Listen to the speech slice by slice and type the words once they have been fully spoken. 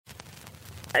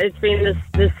It's been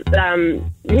this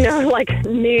like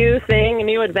new thing, a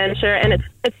new adventure, and it's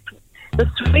the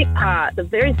sweet part, the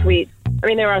very sweet. I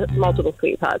mean, there are multiple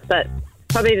sweet parts, but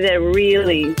probably the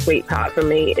really sweet part for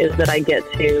me is that I get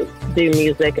to do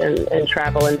music and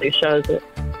travel and do shows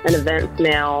and events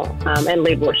now and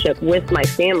lead worship with my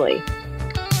family.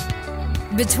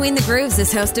 Between the Grooves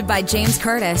is hosted by James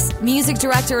Curtis, music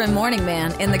director and morning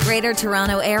man in the Greater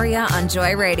Toronto Area on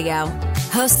Joy Radio.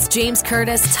 Hosts James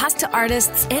Curtis talk to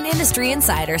artists and industry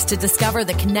insiders to discover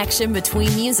the connection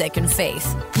between music and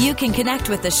faith. You can connect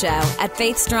with the show at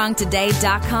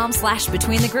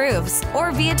faithstrongtoday.com/betweenthegrooves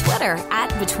or via Twitter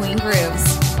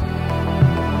 @betweengrooves.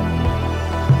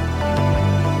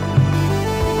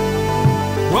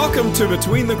 Welcome to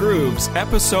Between the Grooves,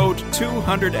 episode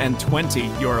 220,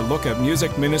 your look at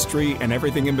music, ministry, and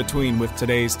everything in between with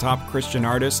today's top Christian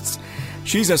artists.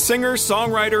 She's a singer,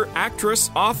 songwriter, actress,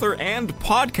 author, and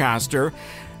podcaster.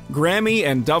 Grammy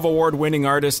and Dove Award-winning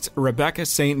artist Rebecca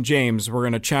St. James. We're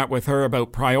going to chat with her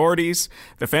about priorities,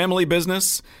 the family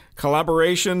business,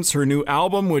 collaborations, her new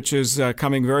album, which is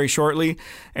coming very shortly,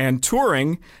 and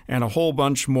touring, and a whole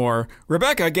bunch more.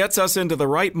 Rebecca gets us into the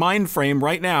right mind frame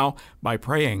right now by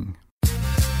praying. It's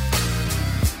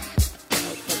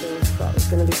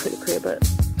going to be pretty clear, but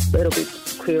it'll be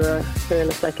clearer here in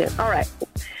a second. All right.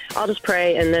 I'll just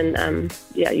pray, and then,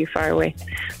 you fire away.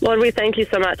 Lord, we thank you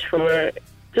so much for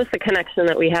just the connection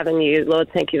that we have in you. Lord,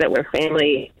 thank you that we're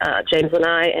family, James and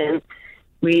I, and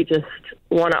we just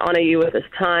want to honor you with this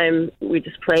time. We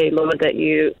just pray, Lord, that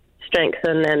you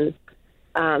strengthen and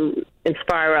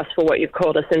inspire us for what you've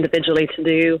called us individually to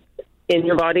do in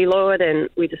your body, Lord, and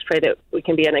we just pray that we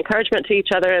can be an encouragement to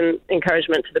each other and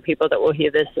encouragement to the people that will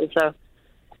hear this. And so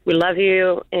we love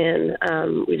you, and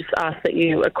we just ask that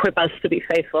you equip us to be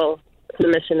faithful to the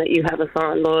mission that you have us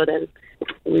on, Lord, and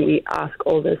we ask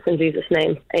all this in Jesus'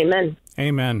 name. Amen.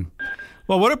 Amen.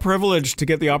 Well, what a privilege to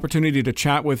get the opportunity to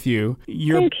chat with you.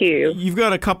 Thank you. You've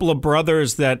got a couple of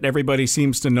brothers that everybody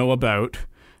seems to know about.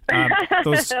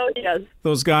 Yes.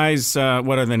 Those guys,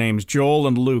 what are their names? Joel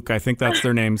and Luke, I think that's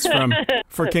their names,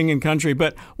 for King and Country.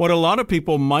 But what a lot of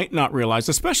people might not realize,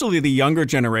 especially the younger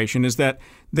generation, is that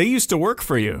they used to work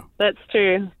for you. That's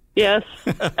true. Yes.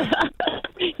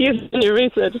 You've done your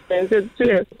research, James. It's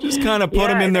true. Just kind of put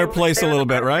them in their place a little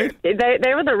bit, right?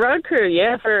 They were the road crew,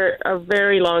 for a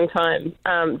very long time.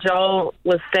 Joel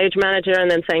was stage manager and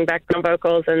then sang background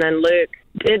vocals, and then Luke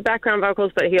did background vocals,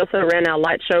 but he also ran our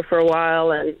light show for a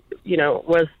while and,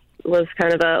 was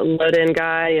kind of a load-in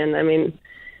guy. And, I mean,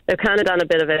 they've kind of done a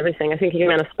bit of everything. I think he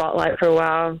ran a spotlight for a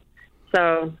while.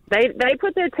 So they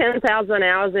put their 10,000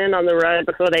 hours in on the road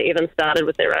before they even started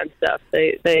with their own stuff.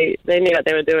 They knew what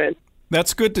they were doing.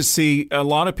 That's good to see. A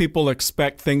lot of people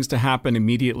expect things to happen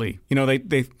immediately.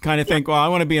 They kind of think, well, I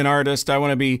want to be an artist. I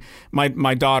want to be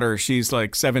my daughter. She's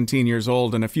like 17 years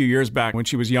old. And a few years back when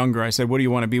she was younger, I said, what do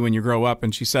you want to be when you grow up?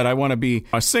 And she said, I want to be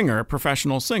a singer, a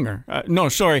professional singer. No,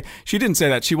 sorry. She didn't say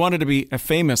that. She wanted to be a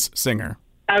famous singer.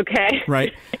 Okay.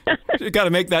 Right? You got to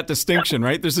make that distinction,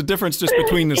 right? There's a difference just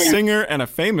between a singer and a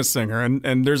famous singer,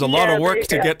 and there's a lot of work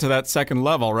to get to that second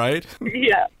level, right?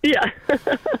 Yeah.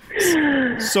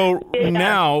 So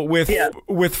now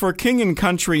with For King and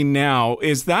Country now,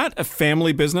 is that a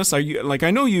family business? Are you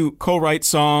I know you co-write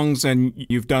songs and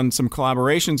you've done some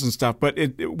collaborations and stuff, but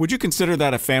would you consider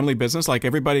that a family business? Like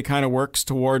everybody kind of works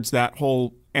towards that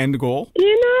whole end goal?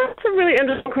 It's a really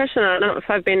interesting question. I don't know if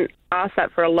I've been asked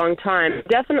that for a long time.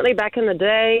 Definitely back in the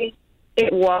day,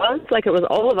 it was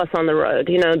all of us on the road.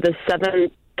 There's 7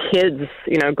 kids,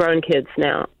 grown kids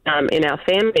now in our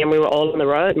family, and we were all on the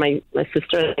road. My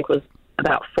sister, I think, was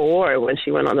about 4 when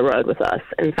she went on the road with us.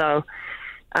 And so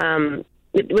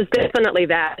it was definitely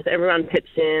that. Everyone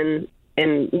pitched in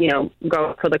and,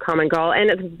 go for the common goal.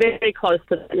 And it's very close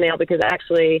to that now because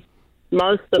actually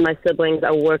most of my siblings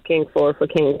are working for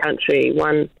King and Country.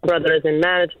 One brother is in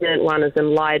management, one is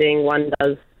in lighting, one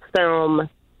does film.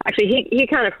 Actually, he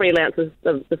kind of freelances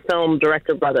the film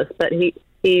director brothers, but he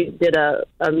did a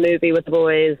movie with the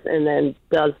boys and then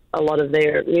does a lot of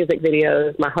their music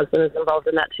videos. My husband is involved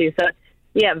in that too. So,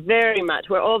 yeah, very much.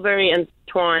 We're all very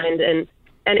entwined. And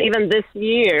even this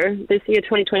year,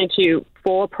 2022,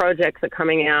 4 projects are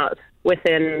coming out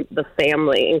within the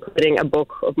family, including a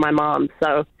book of my mom.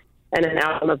 So, and an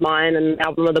album of mine and an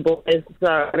album of the boys.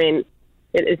 So, I mean,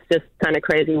 it's just kind of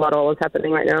crazy what all is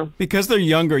happening right now. Because they're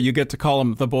younger, you get to call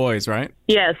them the boys, right?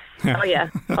 Yes. Oh, yeah.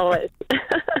 Always.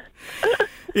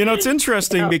 It's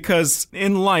interesting because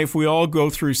in life, we all go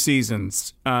through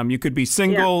seasons. You could be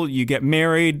single, you get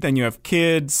married, then you have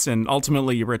kids, and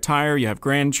ultimately you retire, you have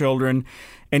grandchildren.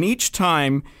 And each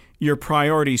time your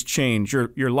priorities change,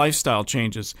 your lifestyle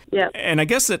changes. Yeah. And I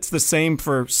guess it's the same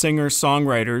for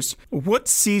singer-songwriters. What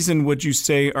season would you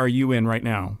say are you in right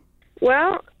now?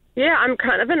 Well, yeah, I'm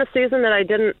kind of in a season that I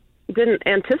didn't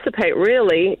anticipate,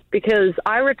 really, because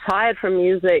I retired from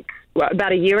music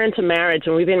about a year into marriage,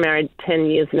 and we've been married 10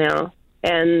 years now.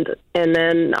 And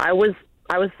then I was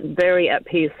very at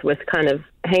peace with kind of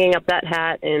hanging up that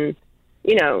hat and,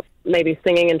 you know, maybe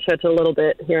singing in church a little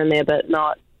bit here and there, but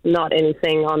not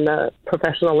anything on the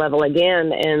professional level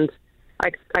again. And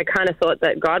I kind of thought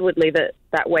that God would leave it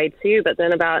that way too. But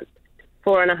then about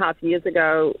 4.5 years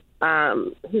ago,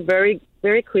 he very,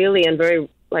 very clearly and very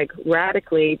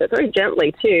radically, but very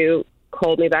gently too,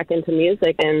 called me back into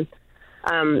music. And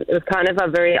it was kind of a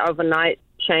very overnight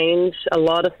change. A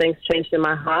lot of things changed in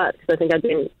my heart because I think I'd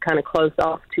been kind of closed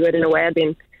off to it in a way. I'd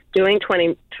been doing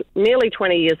nearly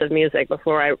 20 years of music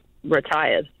before I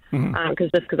retired,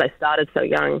 because I started so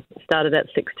young. I started at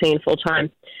 16 full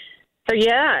time. So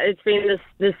yeah, it's been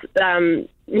this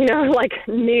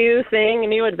new thing, a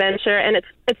new adventure, and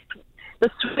it's the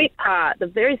sweet part, the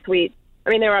very sweet.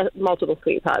 I mean, there are multiple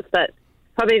sweet parts, but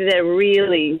probably the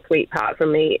really sweet part for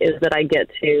me is that I get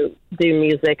to do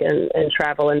music and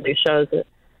travel and do shows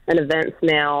and events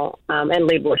now and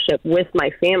lead worship with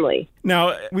my family.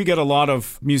 Now, we get a lot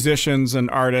of musicians and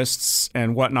artists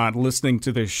and whatnot listening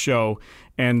to this show.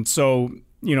 And so,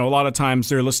 you know, a lot of times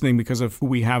they're listening because of who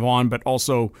we have on, but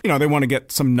also, you know, they want to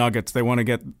get some nuggets. They want to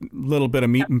get a little bit of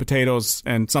meat and potatoes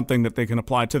and something that they can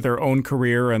apply to their own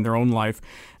career and their own life.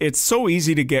 It's so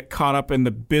easy to get caught up in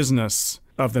the business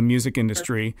of the music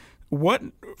industry. What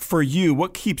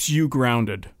keeps you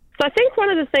grounded? So I think one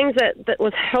of the things that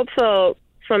was helpful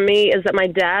for me is that my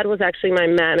dad was actually my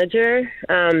manager,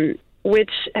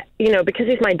 which, you know, because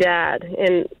he's my dad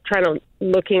and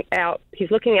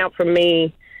he's looking out for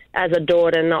me as a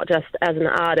daughter, not just as an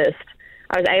artist.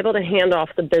 I was able to hand off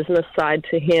the business side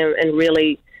to him and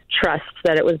really trust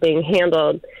that it was being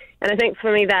handled. And I think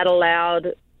for me that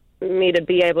allowed me to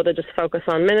be able to just focus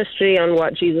on ministry, on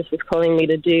what Jesus was calling me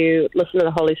to do, listen to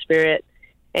the Holy Spirit,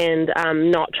 and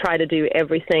not try to do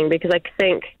everything, because I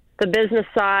think the business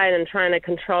side and trying to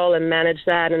control and manage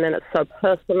that, and then it's so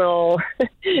personal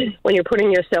when you're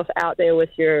putting yourself out there with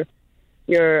your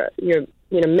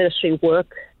ministry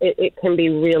work. It can be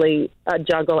really a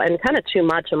juggle and kind of too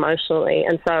much emotionally.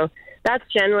 And so that's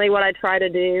generally what I try to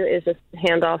do, is just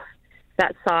hand off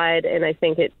that side, and I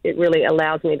think it really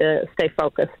allows me to stay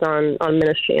focused on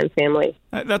ministry and family.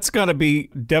 That's got to be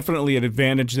definitely an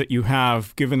advantage that you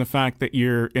have, given the fact that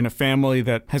you're in a family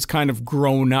that has kind of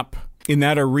grown up in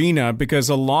that arena, because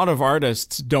a lot of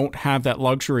artists don't have that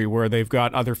luxury where they've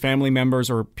got other family members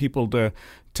or people to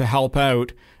help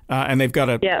out. And they've got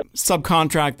to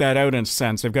subcontract that out in a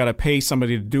sense. They've got to pay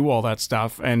somebody to do all that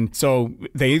stuff. And so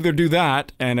they either do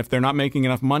that, and if they're not making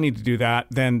enough money to do that,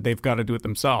 then they've got to do it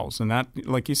themselves. And that,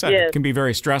 like you said, it can be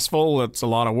very stressful. It's a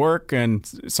lot of work. And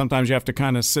sometimes you have to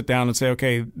kind of sit down and say,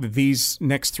 okay, these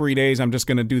next 3 days, I'm just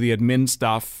going to do the admin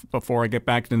stuff before I get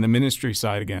back to the ministry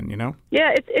side again, you know?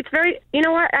 Yeah, it's very, you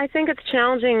know what, I think it's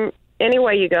challenging any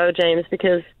way you go, James,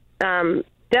 because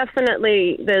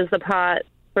definitely there's the part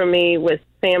for me with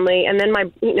family, and then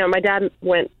my dad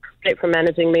went straight from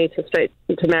managing me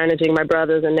to managing my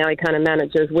brothers, and now he kind of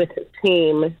manages with his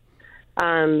team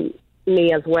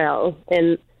me as well.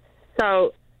 And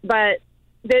so, but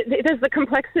there's the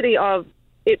complexity of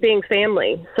it being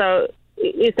family. So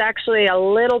it's actually a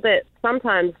little bit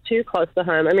sometimes too close to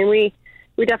home. I mean, we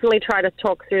definitely try to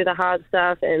talk through the hard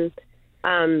stuff and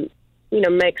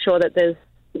make sure that there's,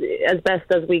 as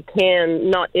best as we can,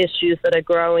 not issues that are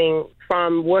growing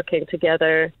from working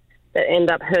together that end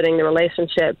up hurting the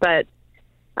relationship. But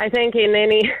I think in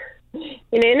any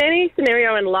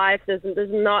scenario in life, there's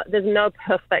no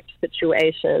perfect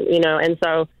situation, you know, and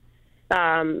so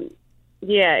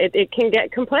it can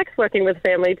get complex working with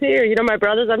family too. You know, my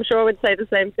brothers, I'm sure, would say the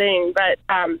same thing. But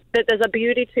there's a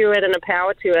beauty to it and a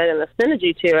power to it and a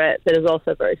synergy to it that is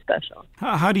also very special.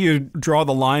 How do you draw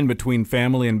the line between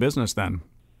family and business then?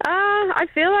 I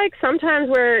feel like sometimes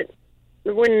we're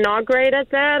not great at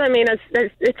that. I mean,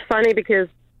 it's funny because,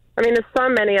 I mean, there's so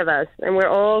many of us, and we're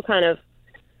all kind of,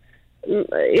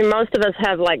 most of us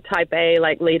have like type A,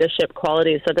 like leadership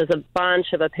qualities. So there's a bunch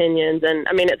of opinions, and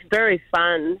I mean, it's very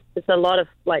fun. It's a lot of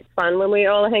like fun when we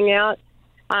all hang out,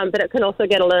 but it can also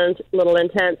get a little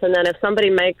intense. And then if somebody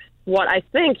makes what I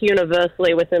think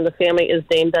universally within the family is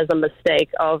deemed as a mistake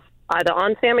of either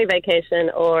on family vacation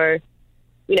or,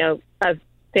 you know, a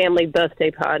family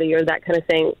birthday party or that kind of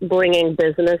thing, bringing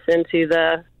business into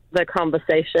the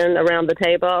conversation around the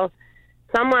table,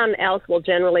 someone else will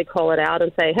generally call it out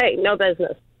and say, hey, no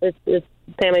business. It's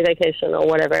family vacation or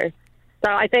whatever.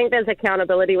 So I think there's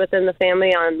accountability within the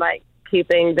family on like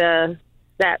keeping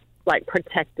that like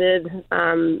protected,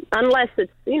 unless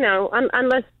it's,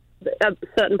 unless a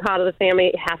certain part of the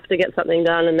family has to get something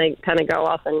done and they kind of go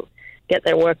off and get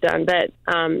their work done.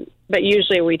 But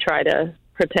usually we try to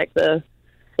protect the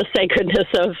sacredness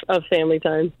of family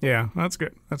time. Yeah, that's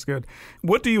good. That's good.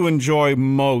 What do you enjoy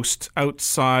most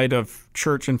outside of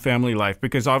church and family life?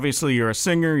 Because obviously you're a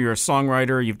singer, you're a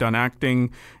songwriter, you've done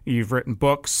acting, you've written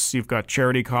books, you've got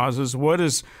charity causes. What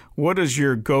is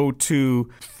your go-to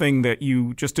thing that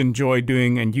you just enjoy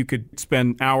doing and you could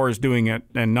spend hours doing it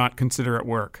and not consider it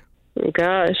work? Oh,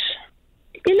 gosh.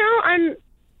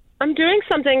 I'm doing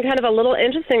something kind of a little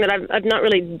interesting that I've not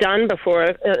really done before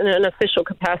in an official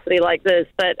capacity like this,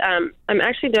 but I'm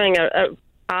actually doing a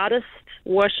artist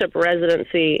worship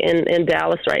residency in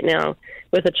Dallas right now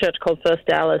with a church called First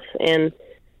Dallas, and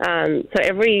so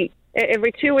every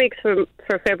 2 weeks for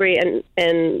February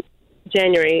and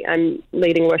January I'm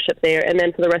leading worship there, and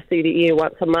then for the rest of the year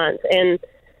once a month. And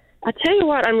I tell you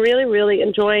what, I'm really, really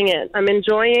enjoying it. I'm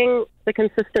enjoying the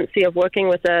consistency of working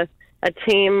with a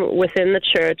team within the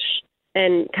church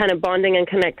and kind of bonding and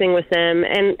connecting with them,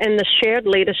 and the shared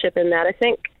leadership in that. I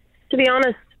think, to be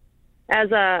honest,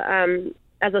 as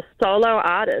a solo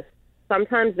artist,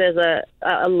 sometimes there's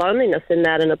a loneliness in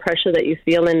that and a pressure that you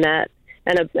feel in that,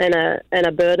 and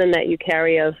a burden that you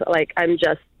carry of like, I'm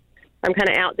kind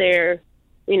of out there,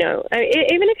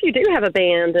 even if you do have a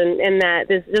band and that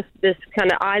there's just this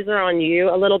kind of eyes are on you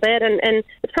a little bit, and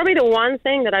it's probably the one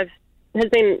thing that has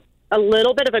been a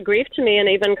little bit of a grief to me, and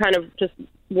even kind of just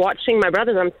watching my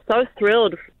brothers, I'm so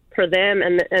thrilled for them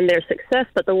and their success.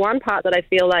 But the one part that I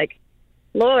feel like,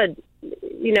 Lord,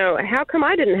 how come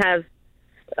I didn't have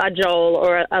a Joel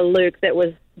or a Luke that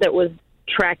was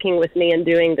tracking with me and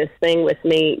doing this thing with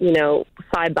me,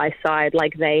 side by side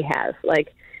like they have,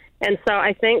 like. And so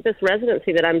I think this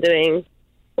residency that I'm doing,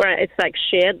 where it's like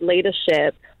shared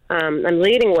leadership. I'm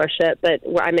leading worship, but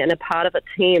I'm in a part of a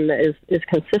team that is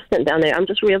consistent down there. I'm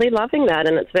just really loving that,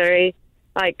 and it's very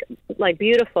like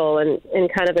beautiful and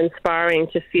kind of inspiring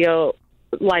to feel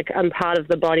like I'm part of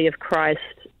the body of Christ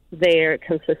there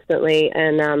consistently.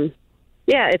 And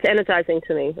it's energizing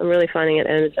to me. I'm really finding it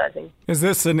energizing. Is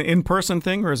this an in-person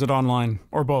thing or is it online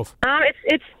or both?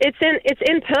 It's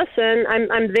in person.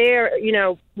 I'm there,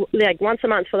 like once a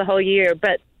month for the whole year,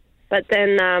 but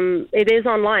then it is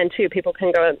online, too. People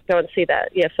can go and see that.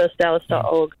 Yeah,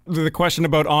 firstdallas.org. The question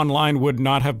about online would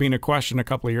not have been a question a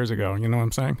couple of years ago. You know what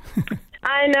I'm saying?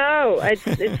 I know.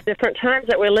 It's different times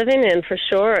that we're living in, for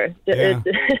sure. Yeah.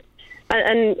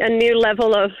 A new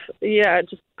level of,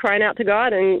 just crying out to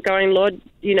God and going, Lord,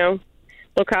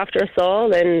 look after us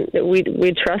all, and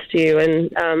we trust you,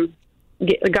 and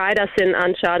guide us in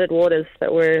uncharted waters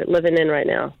that we're living in right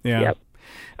now. Yeah. Yep.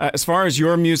 As far as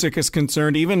your music is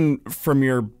concerned, even from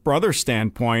your brother's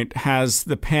standpoint, has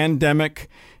the pandemic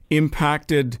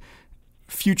impacted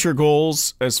future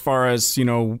goals as far as,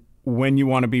 when you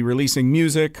want to be releasing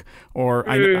music? Or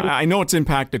I know it's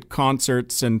impacted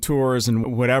concerts and tours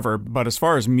and whatever, but as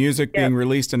far as music being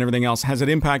released and everything else, has it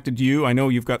impacted you? I know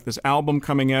you've got this album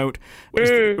coming out.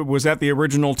 Was that the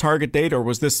original target date, or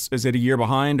is it a year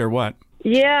behind, or what?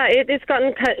 Yeah, it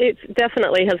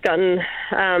definitely has gotten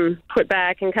put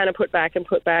back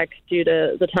due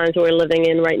to the times we're living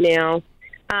in right now.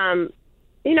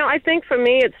 I think for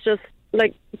me, it's just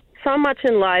like so much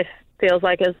in life feels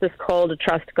like it's this call to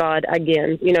trust God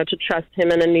again, to trust Him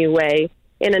in a new way,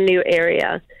 in a new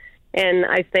area. And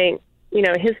I think,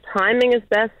 His timing is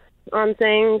best on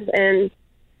things. And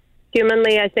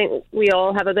humanly, I think we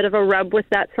all have a bit of a rub with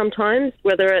that sometimes,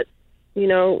 whether it's,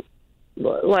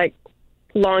 like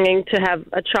longing to have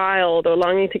a child or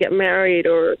longing to get married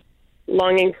or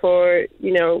longing for,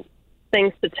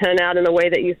 things to turn out in the way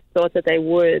that you thought that they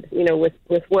would,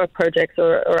 with work projects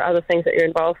or other things that you're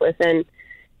involved with.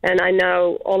 And I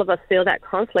know all of us feel that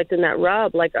conflict and that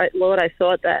rub. Like, Lord, I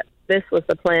thought that this was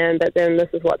the plan, but then this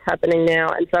is what's happening now.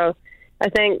 And so I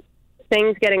think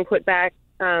things getting put back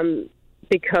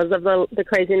because of the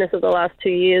craziness of the last 2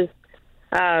 years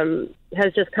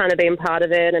has just kind of been part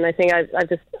of it. And I think I've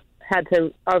just had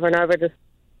to over and over just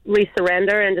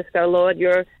resurrender and just go, Lord,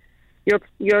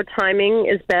 your timing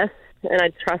is best, and I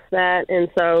trust that. And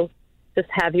so just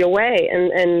have your way.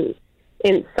 And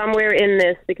in somewhere in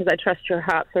this, because I trust your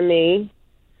heart for me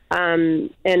and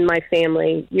my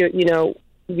family, your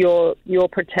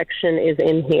protection is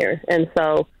in here. And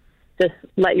so just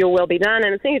let your will be done.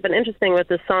 And I think it's been interesting with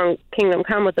this song, Kingdom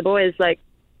Come, with the boys, like,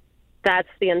 that's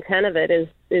the intent of it is,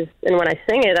 and when I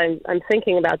sing it, I'm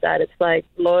thinking about that. It's like,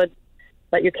 Lord,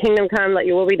 let your kingdom come, let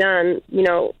your will be done,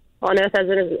 on earth as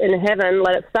it is in heaven.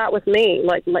 Let it start with me.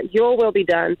 Like, let your will be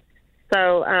done.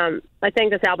 So I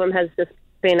think this album has just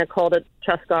been a call to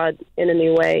trust God in a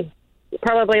new way,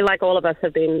 probably like all of us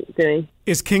have been doing.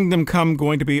 Is Kingdom Come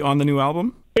going to be on the new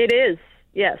album? It is,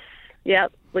 yes.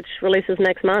 Yep, which releases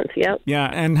next month, yep. Yeah,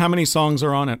 and how many songs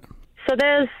are on it? So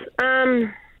there's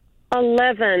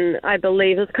 11, I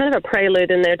believe. There's kind of a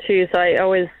prelude in there, too, so I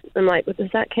always am like, does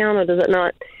that count or does it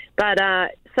not? But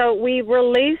so we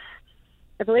released,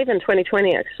 I believe in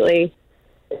 2020, actually,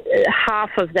 half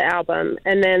of the album,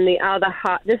 and then the other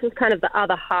half, this is kind of the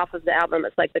other half of the album.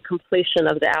 It's like the completion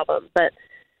of the album, but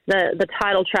the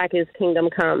title track is Kingdom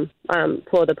Come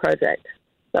for the project.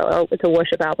 So it's a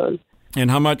worship album.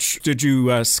 And how much did you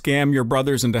scam your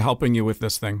brothers into helping you with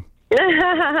this thing?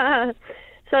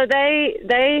 So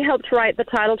they helped write the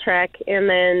title track, and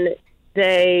then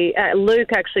Luke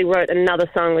actually wrote another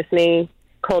song with me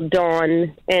called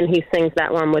Dawn, and he sings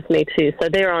that one with me too. So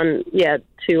they're on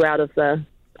 2 out of the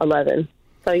 11.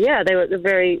 So yeah, they were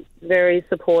very, very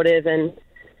supportive and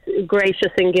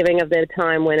gracious in giving of their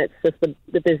time when it's just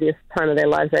the busiest time of their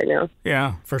lives right now.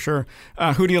 Yeah, for sure.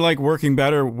 Who do you like working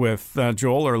better with,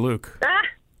 Joel or Luke?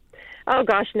 Oh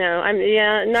gosh, no. I'm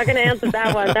not going to answer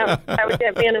that one. That would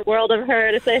get me in a world of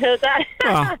hurt if they heard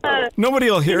that. Nobody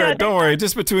will hear it. Don't worry.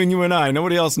 Just between you and I.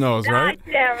 Nobody else knows, right?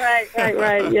 Yeah,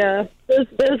 right. Yeah,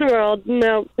 this world,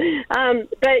 no.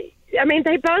 But I mean,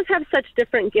 they both have such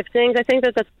different giftings. I think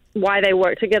that's why they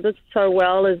work together so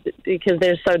well, is because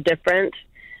they're so different.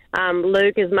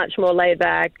 Luke is much more laid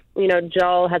back. You know,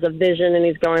 Joel has a vision and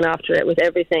he's going after it with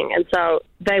everything. And so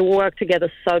they work together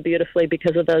so beautifully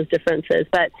because of those differences.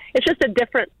 But it's just a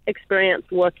different experience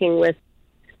working with,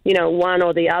 one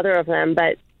or the other of them.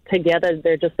 But together,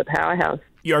 they're just a powerhouse.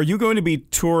 Are you going to be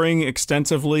touring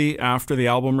extensively after the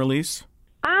album release?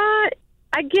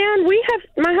 Again,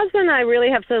 my husband and I really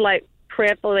have to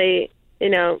prayerfully,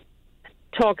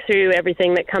 talk through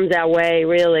everything that comes our way,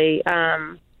 really.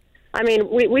 I mean,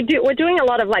 we're doing a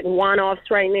lot of one-offs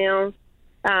right now,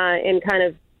 and kind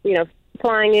of,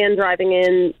 flying in, driving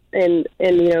in, and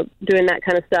doing that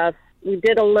kind of stuff. We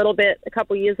did a little bit a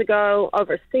couple years ago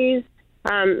overseas,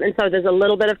 and so there's a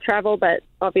little bit of travel, but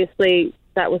obviously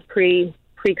that was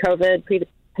pre-COVID,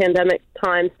 pre-pandemic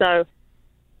time. So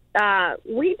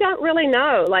we don't really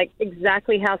know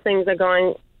exactly how things are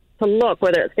going to look,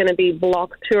 whether it's going to be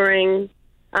block touring,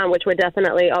 which we're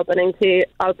definitely open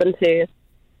to.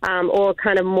 Or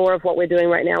kind of more of what we're doing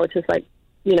right now, which is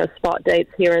spot dates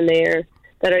here and there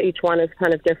that are each one is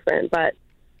kind of different. But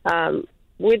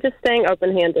we're just staying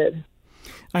open-handed.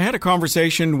 I had a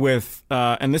conversation with,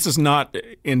 and this is not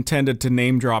intended to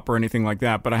name drop or anything like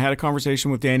that, but I had a conversation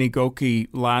with Danny Gokey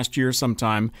last year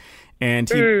sometime, and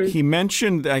he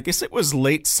mentioned, I guess it was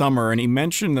late summer, and he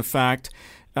mentioned the fact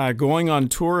going on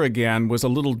tour again was a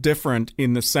little different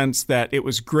in the sense that it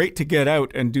was great to get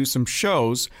out and do some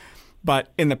shows,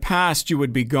 but in the past, you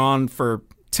would be gone for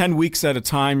 10 weeks at a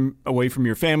time away from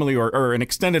your family or an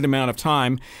extended amount of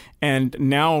time. And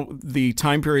now the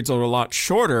time periods are a lot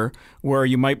shorter where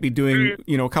you might be doing,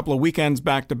 a couple of weekends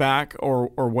back to back or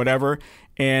whatever.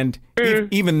 And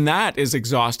even that is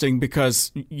exhausting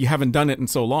because you haven't done it in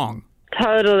so long.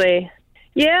 Totally.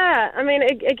 Yeah. I mean,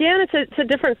 again, it's a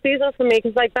different season for me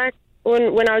because back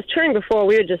when I was touring before,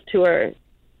 we would just tour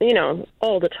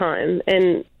all the time.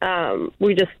 And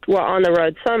we just were on the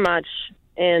road so much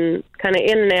and kind of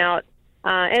in and out.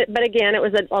 But again, it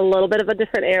was a little bit of a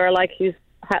different era, like he's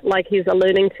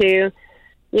alluding to,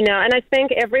 and I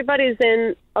think everybody's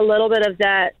in a little bit of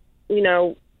that,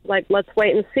 let's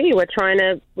wait and see. We're trying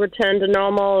to return to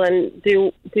normal and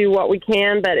do what we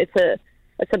can, but it's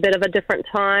a bit of a different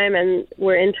time and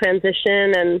we're in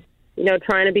transition and,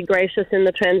 trying to be gracious in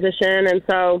the transition. And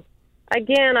so,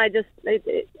 again, I just,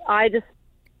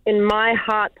 in my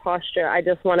heart posture, I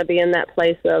just want to be in that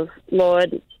place of,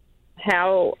 Lord,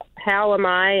 how am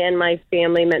I and my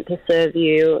family meant to serve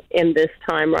you in this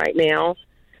time right now?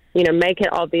 Make it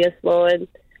obvious, Lord.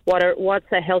 What's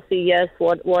a healthy yes?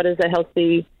 What is a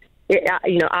healthy,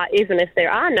 even if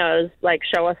there are no's,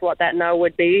 show us what that no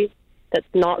would be that's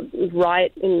not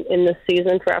right in this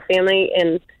season for our family.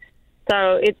 And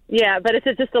so but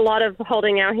it's just a lot of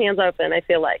holding our hands open, I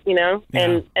feel like,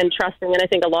 and trusting. And I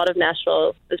think a lot of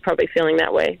Nashville is probably feeling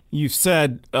that way. You've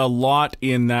said a lot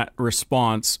in that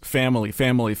response, family,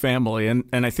 family, family. And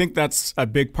I think that's a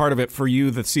big part of it for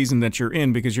you, the season that you're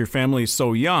in, because your family is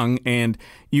so young and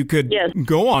you could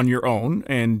go on your own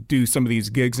and do some of these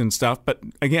gigs and stuff. But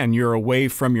again, you're away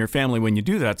from your family when you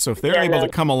do that. So if they're able to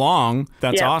come along,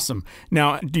 that's awesome.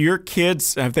 Now, do your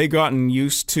kids, have they gotten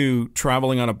used to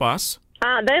traveling on a bus?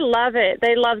 They love it.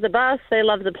 They love the bus. They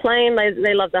love the plane.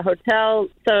 They love the hotel.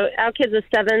 So our kids are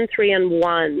 7, 3, and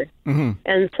 1. Mm-hmm.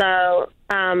 And so,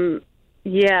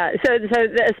 yeah. So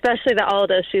especially the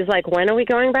oldest, she's like, when are we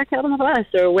going back out on the bus?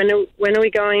 Or when are we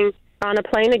going on a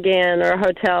plane again or a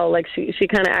hotel? Like she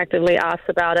kind of actively asks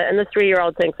about it. And the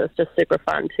 3-year-old thinks it's just super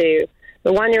fun too.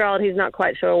 The 1-year-old, he's not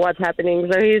quite sure what's happening.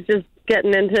 So he's just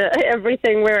getting into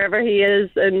everything wherever he is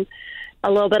and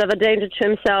a little bit of a danger to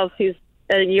himself. He's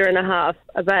a year and a half,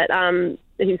 but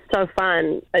he's so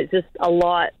fun. It's just a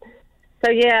lot. So,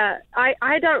 yeah,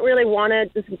 I don't really want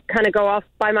to just kind of go off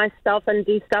by myself and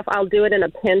do stuff. I'll do it in a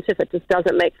pinch if it just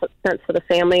doesn't make sense for the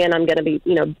family, and I'm going to be,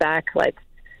 back, like,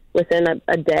 within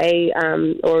a day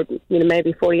or,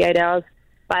 maybe 48 hours.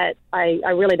 But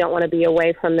I really don't want to be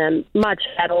away from them much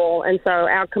at all. And so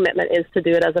our commitment is to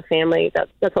do it as a family.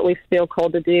 That's what we feel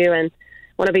called to do, and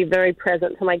want to be very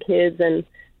present to my kids, and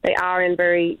they are in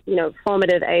very,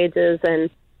 formative ages, and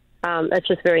it's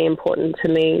just very important to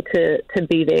me to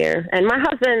be there. And my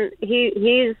husband,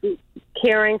 he's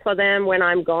caring for them when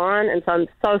I'm gone, and so I'm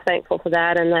so thankful for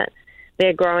that, and that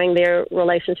they're growing their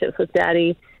relationships with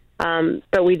Daddy.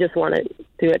 But we just want to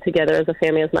do it together as a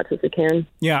family as much as we can.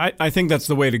 Yeah, I think that's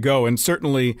the way to go. And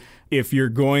certainly if you're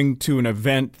going to an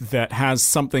event that has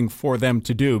something for them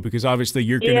to do, because obviously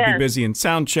you're going to be busy in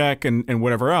sound check and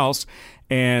whatever else.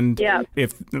 And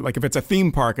if it's a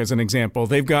theme park, as an example,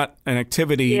 they've got an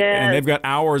activity and they've got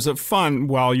hours of fun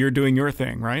while you're doing your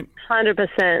thing, right?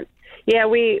 100%. Yeah,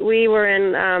 we were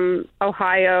in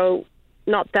Ohio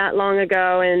not that long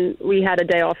ago, and we had a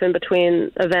day off in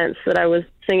between events that I was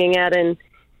singing at, and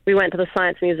we went to the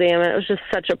Science Museum, and it was just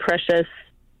such a precious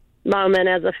moment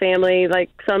as a family, like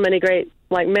so many great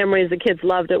memories. The kids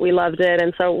loved it, we loved it,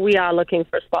 and so we are looking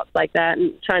for spots like that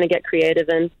and trying to get creative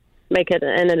and make it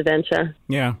an adventure.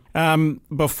 Yeah.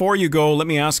 Before you go, let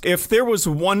me ask, if there was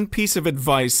one piece of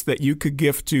advice that you could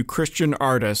give to Christian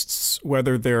artists,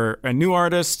 whether they're a new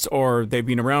artist or they've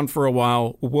been around for a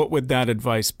while, what would that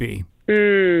advice be?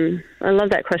 I love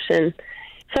that question.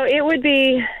 So it would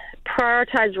be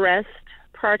prioritize rest,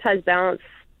 prioritize balance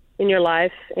in your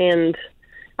life, and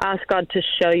ask God to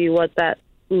show you what that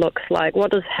looks like.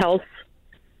 What does health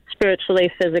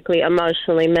spiritually, physically,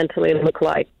 emotionally, mentally look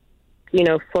like,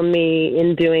 for me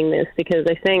in doing this? Because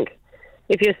I think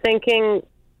if you're thinking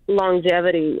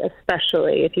longevity,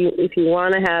 especially, if you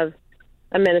want to have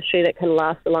a ministry that can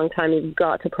last a long time, you've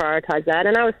got to prioritize that.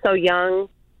 And I was so young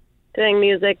doing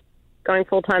music, going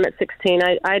full-time at 16,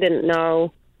 I didn't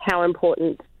know how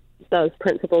important those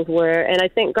principles were. And I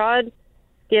think God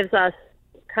gives us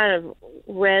kind of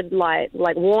red light,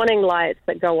 like warning lights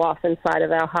that go off inside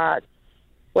of our hearts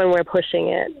when we're pushing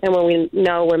it and when we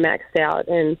know we're maxed out.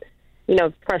 And,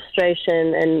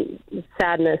 frustration and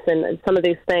sadness and some of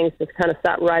these things just kind of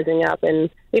start rising up, and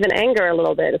even anger a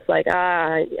little bit. It's like,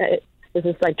 this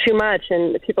is like too much,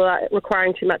 and people are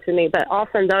requiring too much of me. But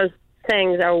often those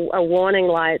things are warning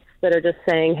lights that are just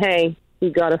saying, hey, you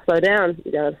got to slow down.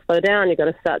 You got to slow down. You got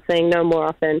to start saying no more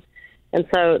often. And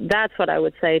so that's what I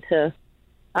would say to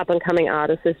up-and-coming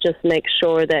artists, is just make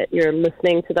sure that you're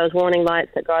listening to those warning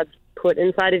lights that God's put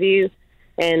inside of you,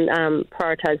 and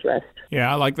prioritize rest.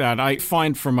 Yeah, I like that. I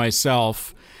find for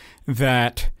myself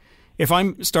that if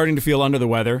I'm starting to feel under the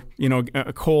weather,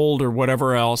 a cold or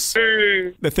whatever else,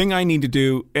 the thing I need to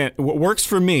do, what works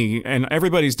for me, and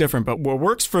everybody's different, but what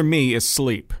works for me is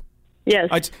sleep. Yes.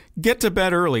 I get to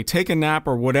bed early, take a nap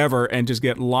or whatever, and just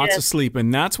get lots of sleep.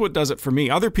 And that's what does it for me.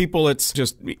 Other people, it's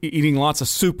just eating lots of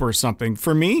soup or something.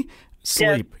 For me,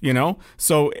 sleep,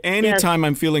 So anytime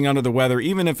I'm feeling under the weather,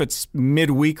 even if it's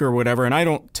midweek or whatever, and I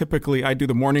do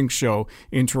the morning show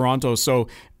in Toronto, so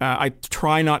I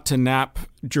try not to nap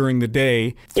during the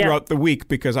day throughout the week,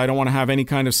 because I don't want to have any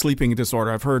kind of sleeping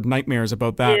disorder. I've heard nightmares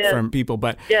about that from people,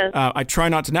 but I try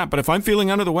not to nap. But if I'm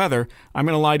feeling under the weather, I'm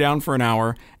going to lie down for an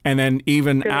hour, and then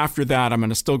even after that, I'm going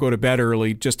to still go to bed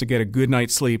early just to get a good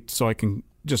night's sleep so I can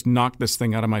just knock this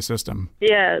thing out of my system.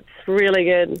 Yeah, it's really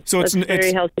good. So it's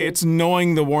very healthy. It's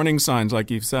knowing the warning signs,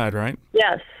 like you've said, right?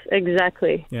 Yes,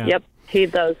 exactly. Yeah. Yep,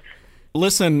 heed those.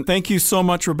 Listen, thank you so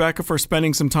much, Rebecca, for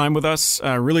spending some time with us.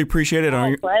 I really appreciate it.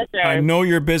 My pleasure. I know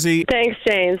you're busy. Thanks,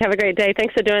 James. Have a great day.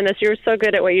 Thanks for doing this. You're so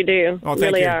good at what you do. Oh,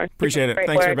 thank you. Are. Appreciate it.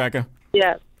 Thanks, work. Rebecca.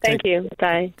 Yeah, thank you.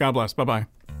 Bye. God bless. Bye-bye.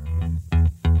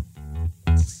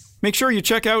 Make sure you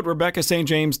check out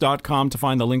RebeccaSt.James.com to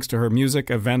find the links to her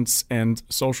music, events, and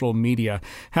social media.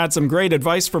 Had some great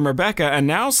advice from Rebecca, and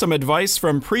now some advice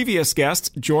from previous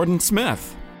guest Jordan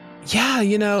Smith. Yeah,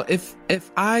 if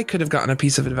I could have gotten a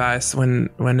piece of advice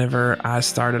whenever I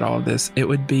started all of this, it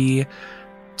would be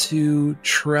to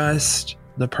trust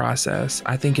the process.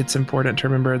 I think it's important to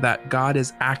remember that God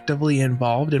is actively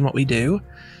involved in what we do.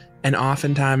 And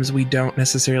oftentimes we don't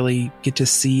necessarily get to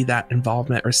see that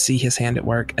involvement or see his hand at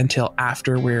work until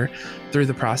after we're through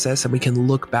the process and we can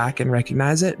look back and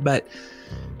recognize it. But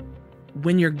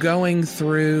when you're going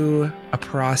through a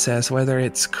process, whether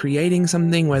it's creating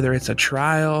something, whether it's a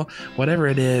trial, whatever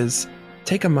it is,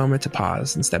 take a moment to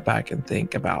pause and step back and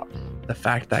think about the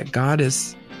fact that God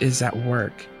is at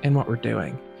work in what we're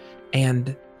doing.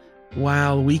 And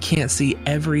while we can't see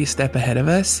every step ahead of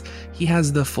us, he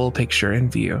has the full picture in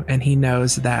view, and he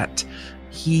knows that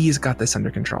he's got this under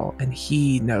control and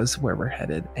he knows where we're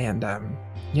headed. And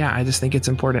I just think it's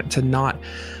important to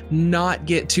not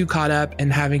get too caught up in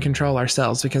having control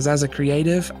ourselves, because as a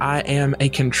creative, I am a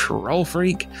control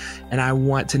freak and I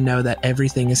want to know that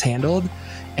everything is handled.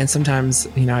 And sometimes,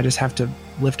 I just have to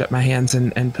lift up my hands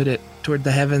and put it toward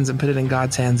the heavens and put it in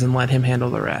God's hands and let him handle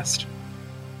the rest.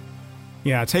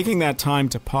 Yeah, taking that time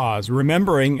to pause,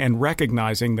 remembering and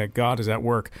recognizing that God is at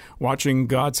work, watching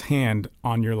God's hand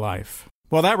on your life.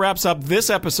 Well, that wraps up this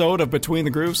episode of Between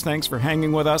the Grooves. Thanks for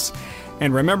hanging with us.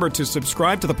 And remember to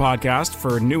subscribe to the podcast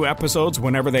for new episodes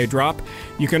whenever they drop.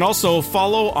 You can also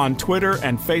follow on Twitter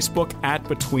and Facebook at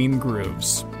Between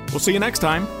Grooves. We'll see you next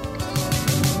time.